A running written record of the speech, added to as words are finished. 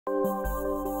I've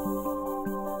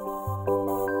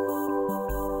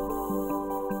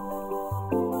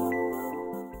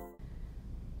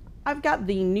got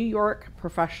the New York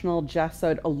Professional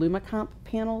Gessoed Aluma-Comp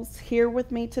panels here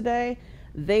with me today.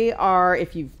 They are,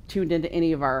 if you've tuned into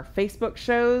any of our Facebook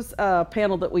shows, a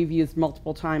panel that we've used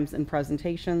multiple times in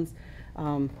presentations.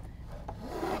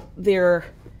 They're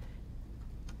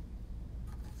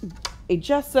a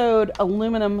gessoed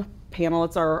aluminum panel.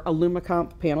 It's our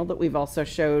Aluma-Comp panel that we've also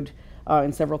showed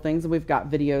in several things, and we've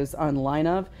got videos online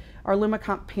of. Our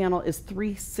Aluma-Comp panel is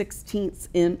 3/16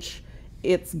 inch.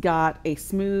 It's got a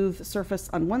smooth surface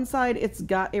on one side, it's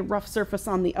got a rough surface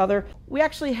on the other. We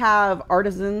actually have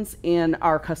artisans in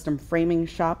our custom framing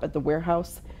shop at the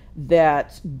warehouse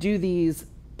that do these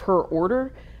per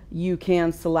order. You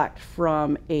can select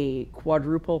from a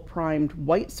quadruple primed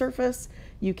white surface.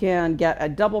 You can get a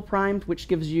double primed, which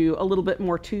gives you a little bit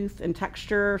more tooth and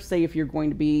texture. Say if you're going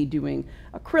to be doing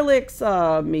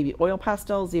acrylics, maybe oil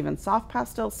pastels, even soft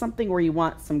pastels, something where you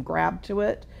want some grab to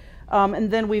it.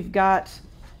 And then we've got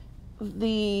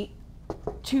the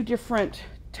two different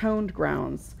toned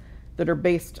grounds that are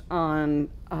based on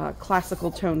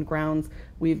classical toned grounds.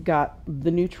 We've got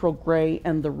the neutral gray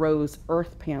and the rose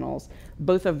earth panels.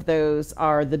 Both of those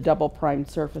are the double primed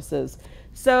surfaces.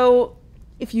 So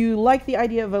if you like the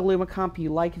idea of AlumaComp,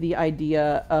 you like the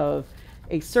idea of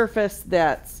a surface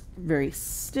that's very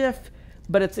stiff,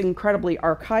 but it's incredibly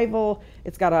archival.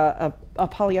 It's got a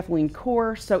polyethylene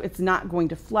core, so it's not going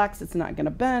to flex, it's not going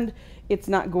to bend, it's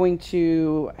not going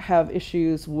to have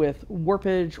issues with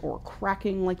warpage or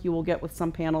cracking like you will get with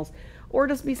some panels, or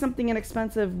just be something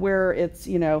inexpensive where it's,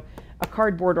 you know, a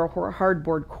cardboard or a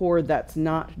hardboard core that's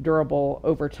not durable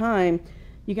over time.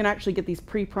 You can actually get these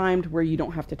pre-primed where you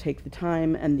don't have to take the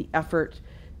time and the effort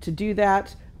to do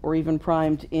that, or even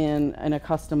primed in a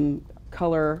custom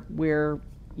color where,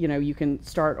 you know, you can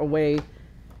start away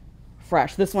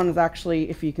fresh. This one is actually,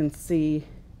 if you can see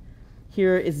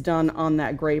here, is done on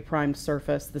that gray primed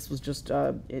surface. This was just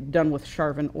done with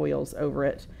Charvin oils over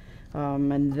it.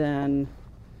 And then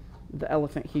the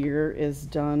elephant here is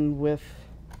done with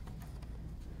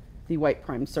the white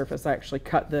primed surface. I actually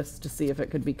cut this to see if it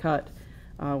could be cut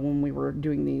when we were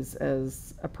doing these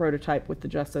as a prototype with the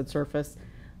gessoed surface,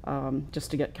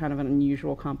 just to get kind of an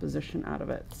unusual composition out of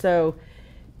it. So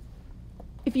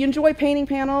if you enjoy painting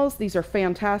panels, these are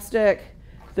fantastic.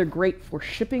 They're great for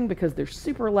shipping because they're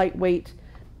super lightweight,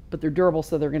 but they're durable,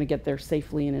 so they're going to get there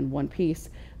safely and in one piece.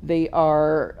 They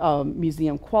are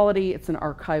museum quality. It's an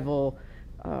archival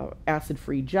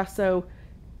acid-free gesso.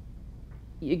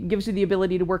 It gives you the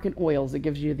ability to work in oils. It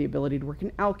gives you the ability to work in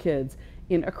alkyds,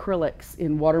 in acrylics,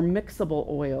 in water mixable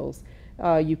oils.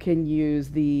 You can use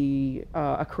the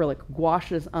acrylic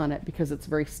gouaches on it because it's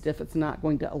very stiff. It's not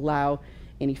going to allow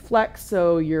any flex,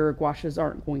 so your gouaches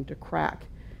aren't going to crack.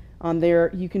 On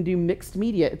there, you can do mixed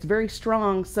media. It's very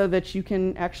strong so that you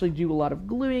can actually do a lot of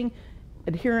gluing,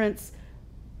 adherence,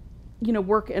 you know,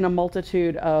 work in a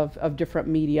multitude of different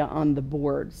media on the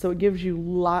board. So it gives you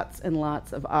lots and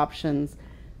lots of options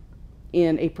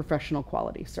in a professional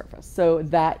quality surface. So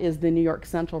that is the New York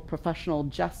Central Professional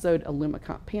Gessoed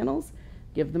Aluma-Comp panels.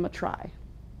 Give them a try.